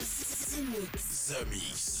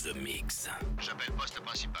Zemixx. J'appelle poste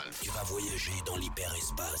principal. Tu vas voyager dans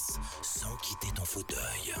l'hyperespace sans quitter ton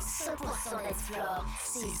fauteuil. 100% d'Explore,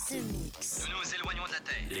 c'est Zemixx. Nous nous éloignons de la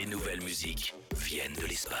Terre. Les nouvelles musiques viennent de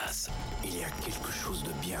l'espace. Il y a quelque chose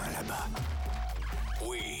de bien là-bas.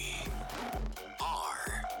 V.O.R.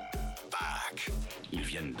 Back. Ils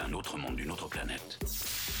viennent d'un autre monde, d'une autre planète.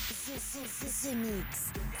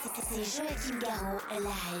 Zemixx. C'est Joachim Garraud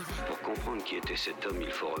live. Pour comprendre qui était cet homme,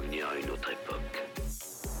 il faut revenir à une autre époque.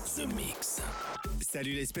 Zemixx.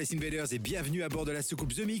 Salut les Space Invaders et bienvenue à bord de la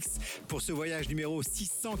soucoupe Zemixx pour ce voyage numéro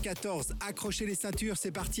 614. Accrochez les ceintures,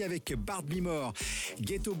 c'est parti avec Bart, V.O.R,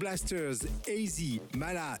 Gettoblaster, Aizy,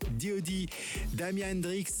 Malaa, D.O.D, Damien,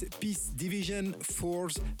 N-Drix, Peace Division,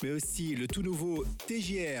 V.O.R, mais aussi le tout nouveau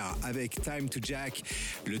TJR avec Time to Jack,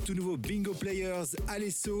 le tout nouveau Bingo Players,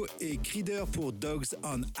 Alesso et Kryder pour Dogs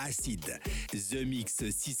on Acid. Zemixx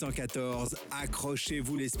 614,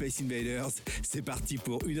 accrochez-vous les Space Invaders, c'est parti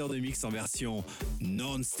pour une heure de mix en version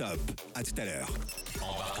non-stop. À tout à l'heure.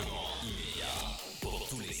 Embarquement immédiat pour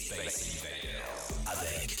tous les Space Invaders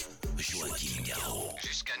avec Joachim Garraud.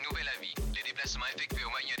 Jusqu'à nouvel avis, les déplacements effectués au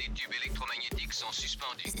moyen des tubes électromagnétiques sont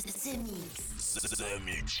suspendus.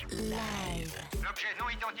 Zemixx live. L'objet non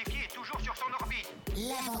identifié est toujours sur son orbite.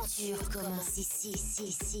 L'aventure commence ici.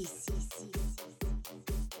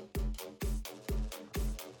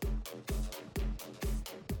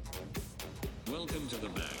 Welcome to the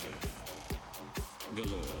bang.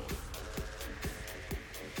 Galore.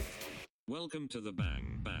 Welcome to the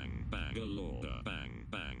bang galore bang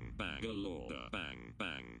galore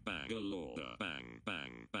bang galore bang.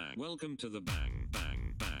 Welcome to the bang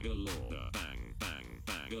galore bang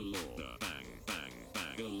galore bang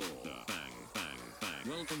galore bang.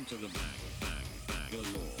 Welcome to the bang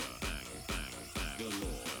galore bang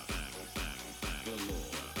galore bang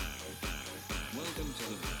galore. Welcome to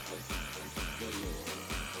the bang galore.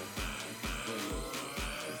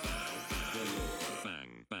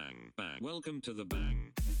 Bang. Welcome to the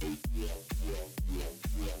bang. Bang.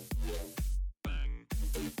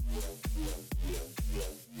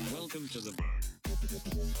 Welcome to the bang.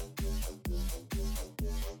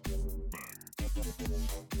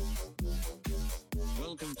 Bang.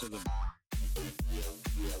 Welcome to the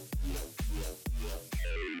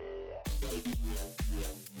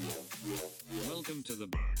Welcome to the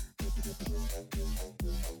bang.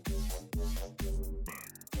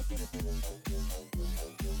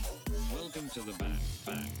 Welcome to the bang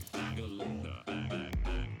galore bang galore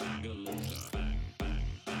bang galore bang.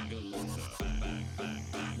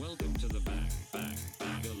 Welcome to the bang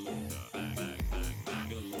galore bang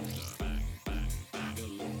galore bang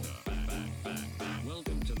galore bang.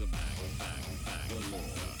 Welcome to the bang galore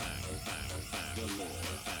bang galore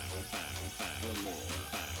galore.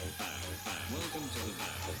 Welcome to the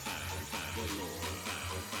galore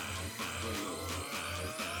galore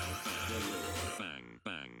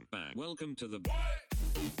bang. Welcome to the bang.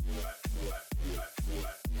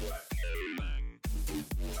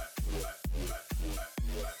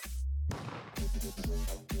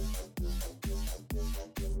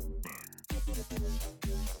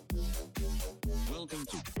 Welcome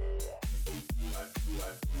to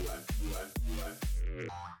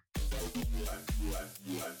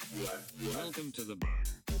Welcome to the bang.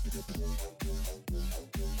 Bang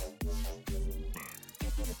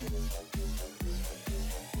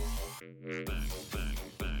galore bang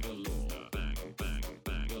galore bang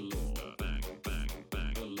galore bang.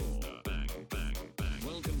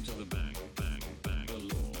 Welcome to the bang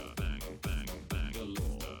galore bang galore bang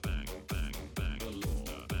galore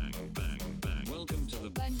bang. Welcome to the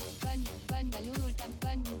bang galore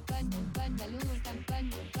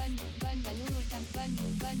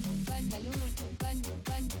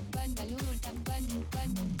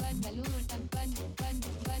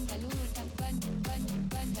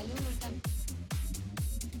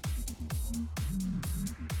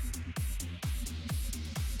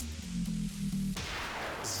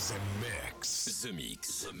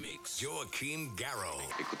Zemixx. Joachim Garraud.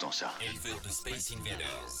 Écoutons ça. Éleveur de Space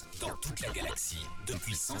Invaders dans toute la galaxie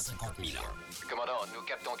depuis 150 000 ans. Commandant, nous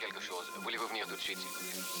captons quelque chose. Voulez-vous venir tout de suite, s'il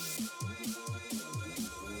vous plaît?